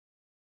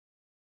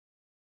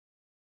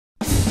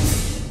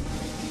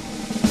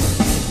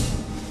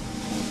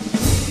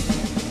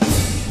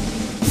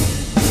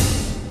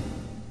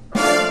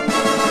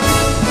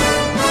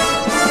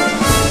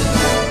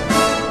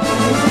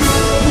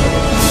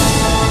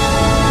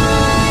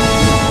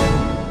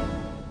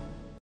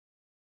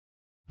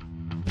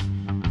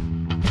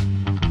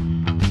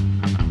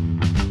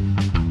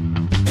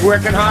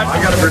working hard? I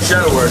got a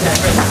bruschetta working.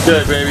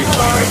 Good, baby.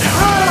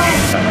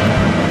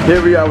 Here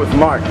we are with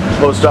Mark,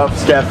 Post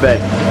Office Cafe.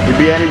 You'd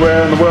be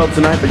anywhere in the world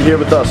tonight, but you're here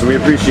with us, and we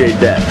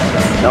appreciate that.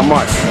 Now,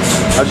 Mark,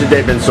 how's your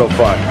day been so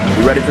far?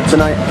 You ready for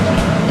tonight?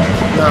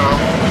 No.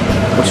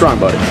 What's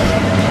wrong, buddy?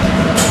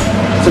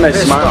 It's a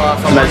nice Pissed smile. off,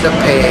 I'm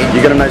underpaid.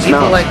 You got a nice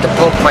People mouth. like to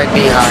poke my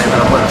behind,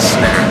 but I'm gonna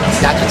snap.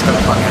 That's what's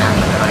gonna fucking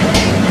happen tonight.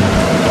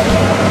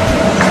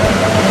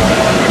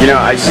 You know,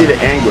 I see the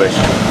anguish.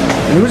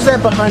 And who's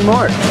that behind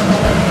Mark?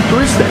 Who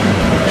is that?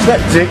 Is that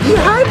Dickie?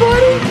 Hi,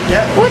 buddy.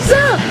 Yeah. What's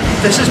up?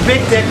 This is Big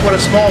Dick with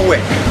a small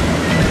wick.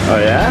 Oh,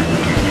 yeah?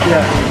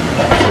 Yeah.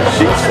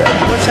 She said.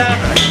 What's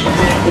happening?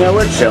 You know,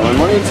 we're chilling.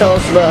 Why don't you tell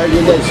us about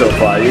your day so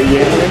far? You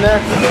in there?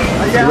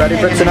 You ready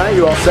for tonight?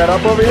 You all set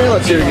up over here?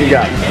 Let's see what you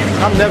got.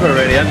 I'm never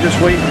ready. I'm just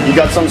waiting. You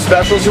got some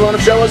specials you want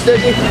to show us,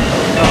 Dickie?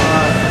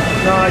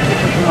 No, I keep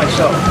it for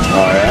myself.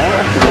 Oh,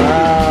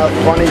 yeah?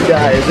 Funny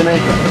guy, isn't he?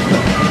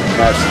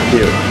 That's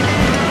cute.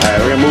 Alright,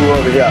 we're gonna move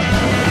over here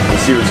and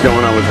see what's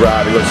going on with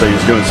Rob. He looks like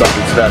he's doing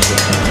something special.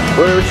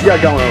 What you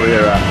got going over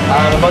here, Rob?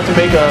 I'm about to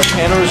make a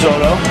pan of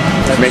risotto.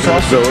 Making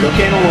risotto?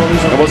 Cannellonis.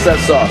 And what's that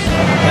sauce?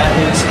 That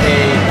is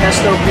a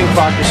pesto pink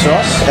vodka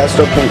sauce.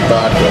 Pesto pink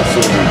vodka. Let's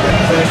see what we get.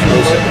 Finished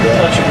with a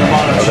touch of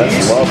Romano Oh, that's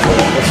cheese. lovely.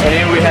 And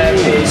here we have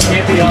a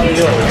scampi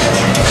alioli.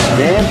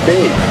 Damn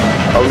big.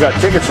 Oh, we got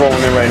tickets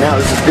rolling in right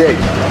now. This is big.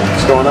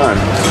 What's going on?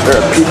 There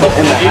are people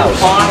in the Veal house.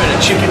 parm and a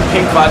chicken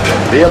pink vodka.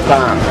 Veal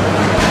palm.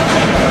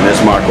 And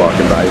there's Mark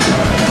walking by.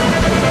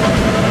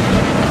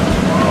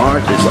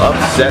 Mark is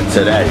upset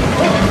today.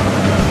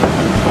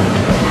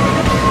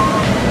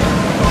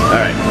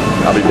 Alright,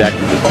 I'll be back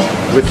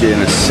with you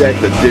in a sec.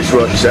 The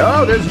dishwasher said,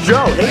 oh, there's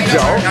Joe. Hey,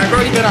 Joe. I've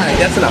already been on it.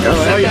 That's enough.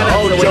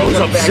 Oh, Joe's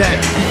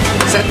upset.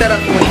 Set that up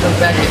for when he comes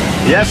back in.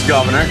 Yes,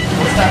 Governor.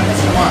 What's that?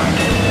 Come on.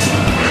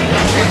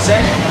 What you say?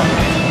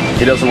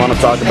 He doesn't want to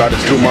talk about his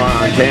kumar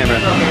on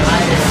camera.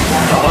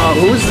 Oh,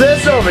 who's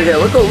this over here?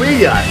 Look what we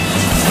got.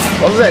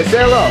 Jose,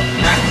 say hello.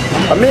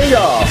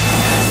 Amigo.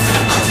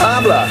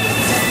 Habla.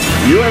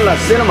 You in la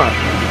cinema.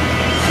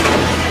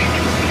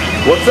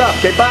 What's up?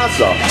 ¿Qué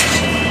pasa?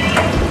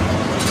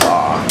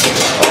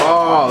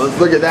 Oh, let's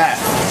look at that.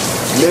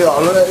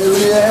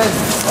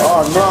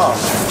 Oh, no.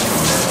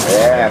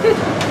 Yeah.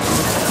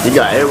 He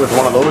got hit with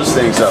one of those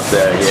things up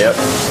there. Yep.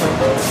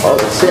 Oh,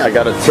 let's see. I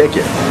got a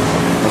ticket.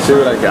 Let's see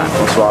what I got.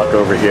 Let's walk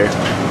over here.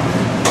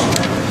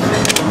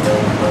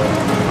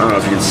 I don't know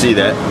if you can see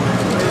that.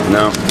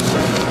 No.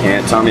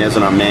 Can't. Tommy has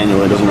it on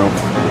manual. He doesn't know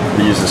if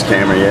he uses this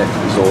camera yet.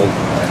 He's old.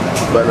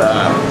 But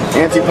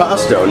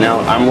antipasto.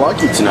 Now I'm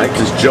lucky tonight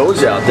because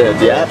Joe's out there at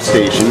the app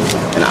station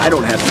and I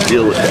don't have to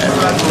deal with that.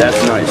 That's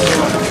nice.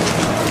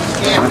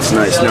 That's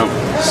nice. Now,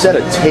 instead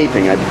of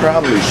taping, I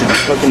probably should be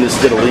cooking this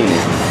ditalini.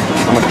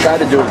 I'm gonna try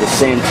to do it at the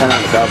same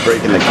time without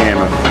breaking the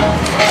camera.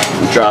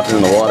 And drop it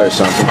in the water or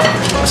something.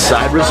 A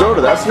side risotto,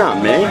 that's not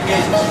me.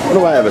 What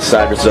do I have a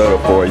side risotto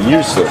for?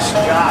 Useless.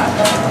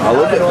 I'll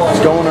look at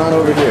what's going on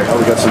over here. Oh,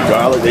 we got some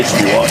garlic. They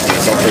should be watching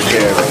this. I'll take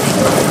care of it.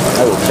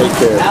 I will take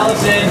care of it.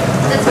 Allison.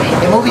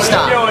 Hey, movie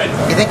star.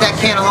 You think that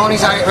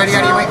cannelloni's ready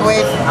out of your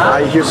microwave?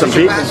 I hear some Did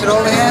you people. pass it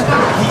over here?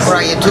 Or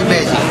are you too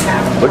busy?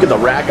 Look at the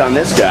rack on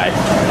this guy.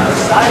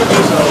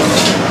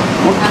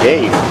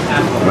 Okay.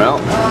 Well,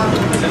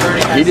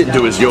 he didn't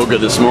do his yoga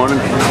this morning.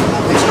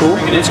 It's cool.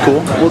 It's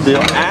cool. We'll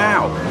deal.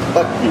 Ow!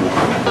 Fuck you.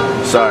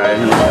 Sorry.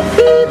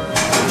 Beep.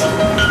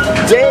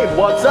 Dave,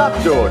 what's up,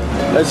 dude?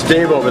 That's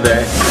Dave over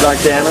there. He's on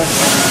camera.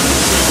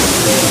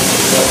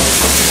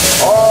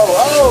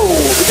 Oh,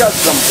 we got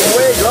some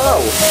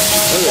fuego.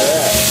 Look at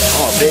that.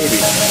 Oh, baby.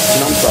 That's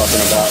what I'm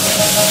talking about.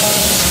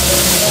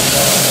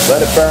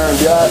 Let it burn,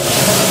 yeah.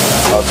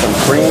 Oh, some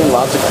cream,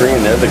 lots of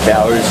cream. There's the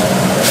calories.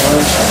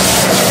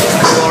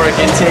 Caloric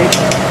intake.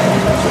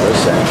 That's what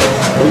they're saying.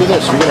 Look at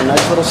this. We got a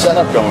nice little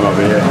setup going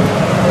over here.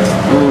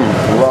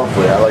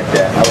 Lovely. I like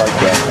that. I like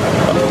that.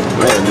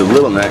 Man, do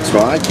little necks.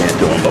 Well, I can't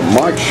do them, but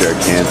Mark sure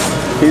can.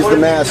 He's the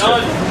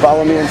master.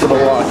 Follow me into the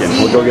walk-in.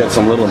 We'll go get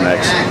some little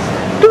necks.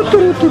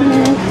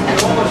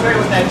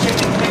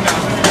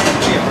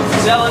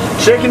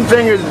 Chicken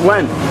fingers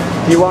when?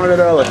 He wanted it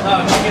early.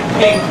 Chicken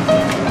pink.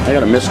 I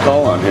got a missed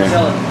call on here.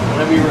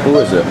 Who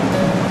is it?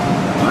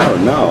 I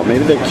don't know.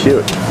 Maybe they're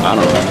cute. I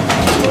don't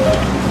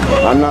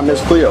know. I'm not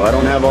Miss Cleo. I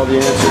don't have all the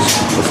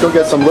answers. Let's go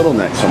get some little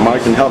necks so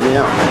Mark can help me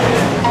out.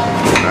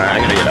 Alright, I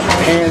gotta get a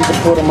pan to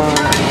put them on.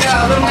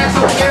 Yeah, little necks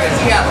over here. Let's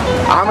see how.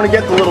 I'm gonna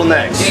get the little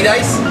necks. Need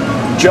ice?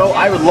 Joe,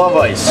 I would love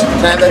ice.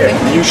 Can I have that Here,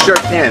 thing? you sure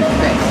can.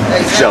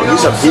 Hey, Joe,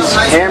 he's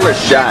camera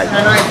shy.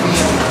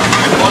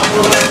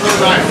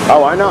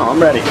 Oh, I know.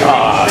 I'm ready.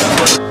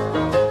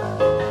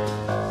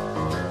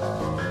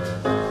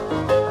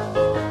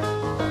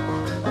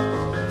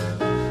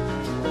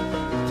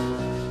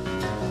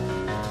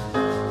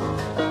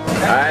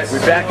 Alright,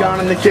 we're back on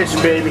in the kitchen,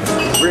 baby.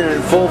 We're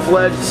in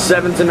full-fledged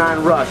 7 to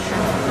 9 rush.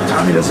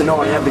 Tommy doesn't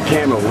know I have the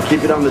camera. We'll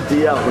keep it on the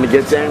DL. When he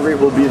gets angry,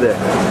 we'll be there.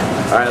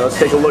 Alright, let's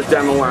take a look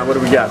down the line. What do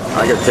we got?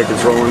 I got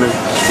tickets rolling in.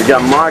 We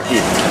got Marky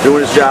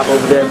doing his job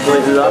over there,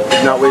 blazing it up.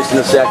 He's not wasting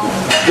a second.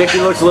 Dickie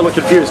looks a little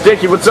confused.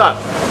 Dickie, what's up?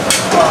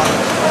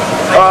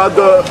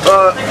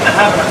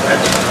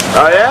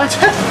 Oh yeah?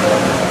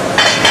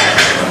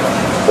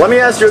 Let me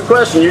ask you a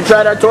question. You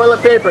tried our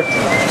toilet paper?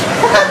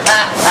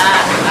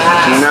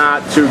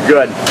 Not too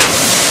good.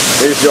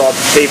 It's all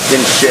taped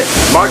and shit.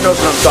 Mark knows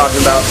what I'm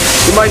talking about.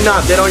 You might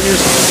not. They don't use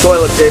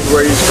toilet paper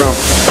where he's from.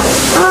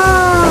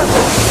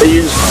 They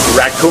use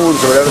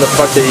raccoons or whatever the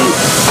fuck they eat.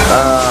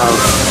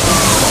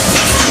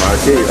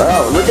 Marky.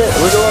 Oh, look at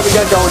what we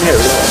got going here.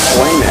 We got a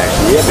swing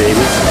action. Yeah, baby.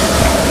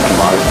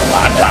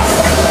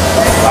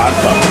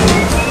 Vodka.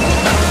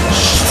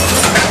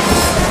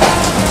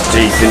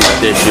 Deep in the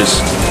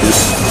dishes.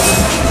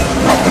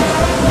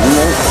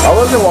 I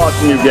wasn't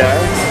watching you,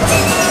 Gary.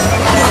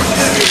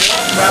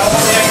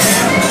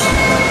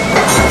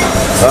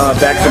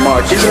 Back to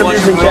March. He's an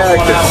amusing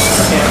character.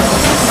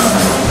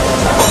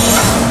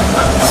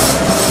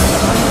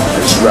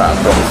 Let's drop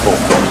from full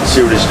foot.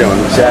 See what he's doing.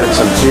 He's adding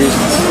some cheese.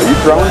 Are you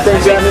throwing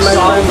things at me, my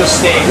friend?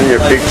 Mistake. In your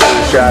big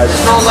cheese guys.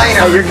 No light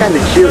on. Hey, you're kind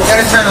of cute. You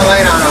gotta turn the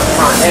light on up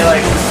front. Hey,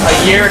 like a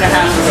year and a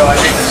half ago, I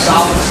made the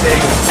solid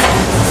mistake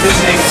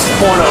visiting this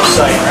porno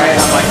site, right,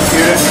 on my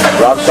computer.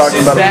 Rob's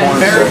talking about a porn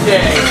That very site.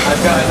 day,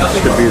 I've got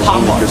nothing Could be but his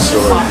pop-ups, good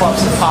story.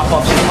 pop-ups, and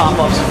pop-ups, and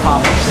pop-ups, and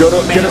pop-ups.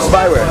 Get a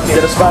spyware.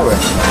 Get a spyware.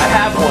 I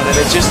have one, and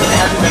it hasn't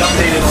been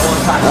updated in a long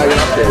time. I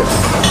can update it.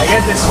 I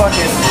get this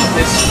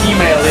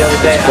email the other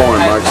day.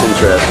 Porn, Mark's It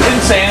interested.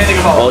 didn't say anything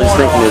about All he's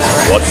porno thinking is, on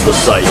it, right? what's the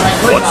site?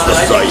 What's the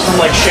I think site?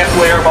 some like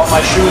chefware about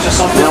my shoes or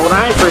something. Now, what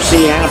I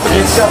foresee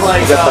happening It's got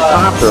like, is that the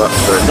pop-up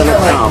is going to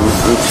come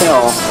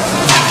until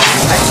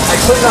I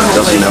put it on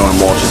the doesn't know I'm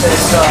watching.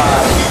 It's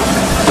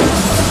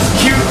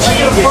cute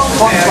team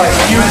like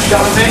huge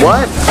thing.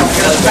 What?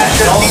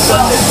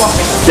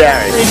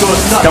 Gary,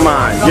 come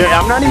on. Yeah,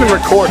 I'm not even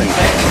recording.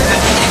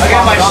 I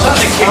got my son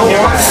that came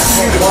here.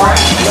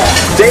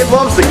 Dave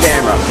loves the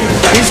camera.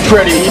 He's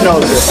pretty. He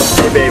knows it.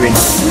 Hey, baby.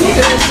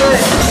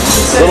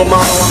 Little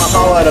mama wanna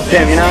holler at a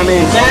pimp. You know what I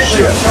mean?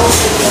 Shit.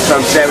 That's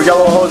what I'm saying. We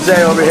got little Jose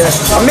over here.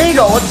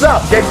 Amigo, what's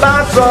up? Que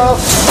paso?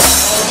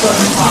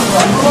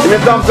 Give me a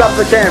thumbs up for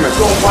the camera.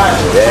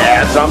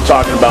 Yeah, that's what I'm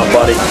talking about,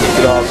 buddy.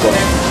 Get awesome.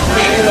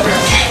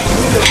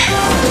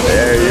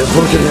 There he is.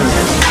 Look at him.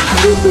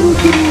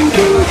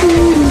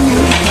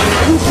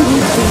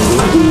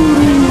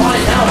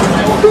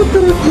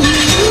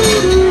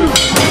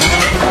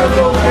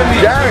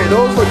 Gary,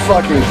 those look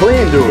fucking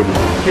clean, dude.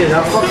 Kid,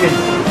 I'll fucking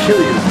kill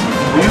you.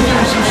 Will you give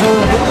me some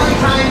soda?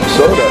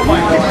 Soda?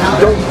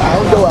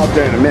 I'll go out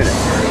there in a minute.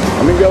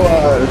 I'm gonna go,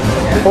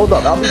 hold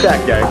up. I'll be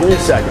back, Gary. Give me a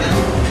second.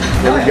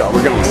 Here we go.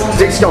 We're going.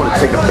 Dick's going to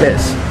take a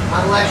piss.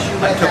 Unless you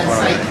let that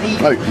site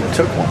leak. Oh, you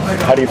took one.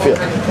 How do you feel?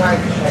 I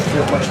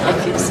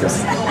feel so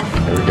sad.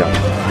 Here we go.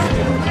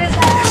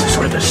 This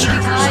is where the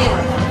servers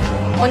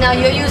are. Well, now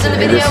you're using the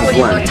Hey, video. this What is are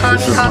you, Len. a Tommy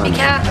This is Len.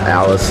 copycat?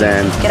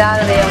 Allison. Get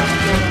out of there.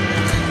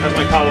 That's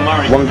my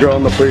calamari. One girl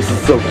in the place is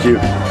so cute.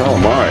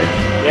 Calamari.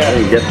 Yeah. How do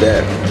you get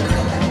that?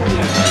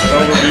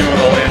 Overview of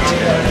the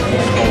landscape.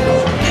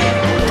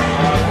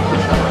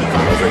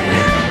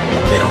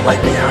 They don't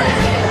like me out here.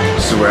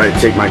 This is where I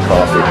take my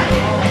coffee.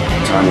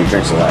 Tommy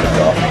drinks a lot of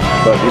coffee,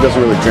 but he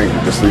doesn't really drink. He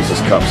just leaves his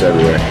cups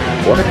everywhere.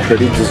 What a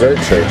pretty dessert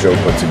tray Joe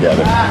put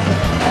together.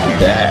 Look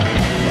at that.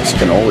 It's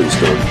cannolis,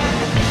 dude.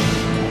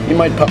 He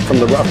might pop from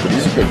the rough, but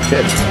he's a good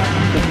kid.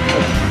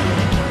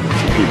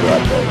 Some people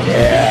out there.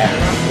 Yeah.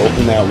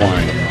 Open that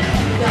wine.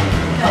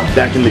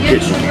 Back in the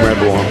kitchen, where I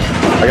belong.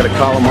 I got a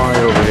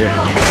calamari over here.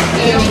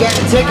 Ian, you get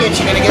the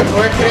tickets. You're gonna get to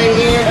work today,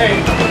 Ian? Hey.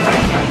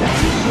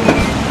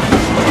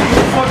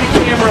 Fucking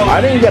camera. I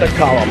didn't get a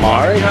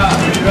calamari.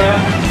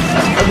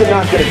 I did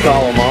not get a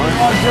calamari.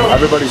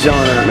 Everybody's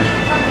yelling at me.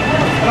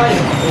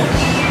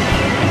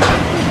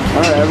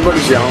 Alright,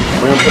 everybody's yelling.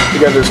 We're gonna put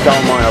together this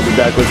calamari. I'll be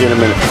back with you in a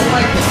minute.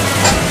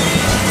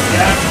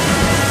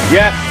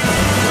 Yeah.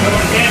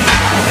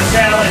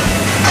 Salad.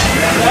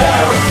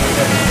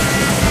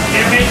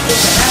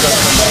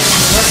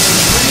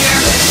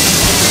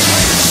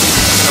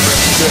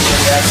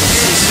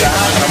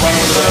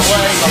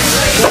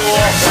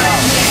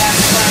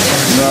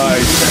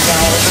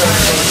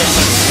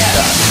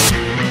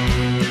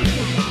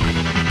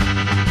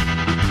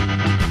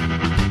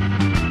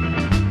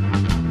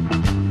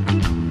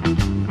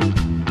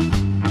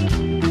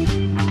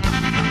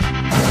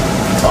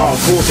 Oh,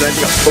 cool. Can I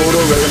take a photo?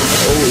 Oh,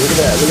 look at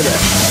that. Look at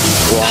that.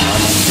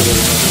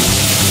 Wow.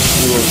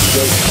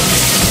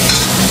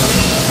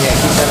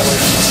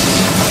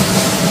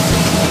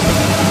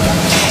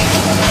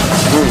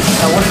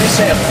 Now, what did he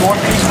say? A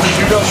 4-piece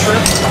prosciutto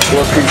shrimp?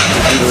 4-piece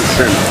prosciutto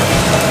shrimp.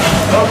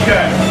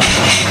 Okay.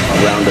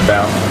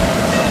 Roundabout.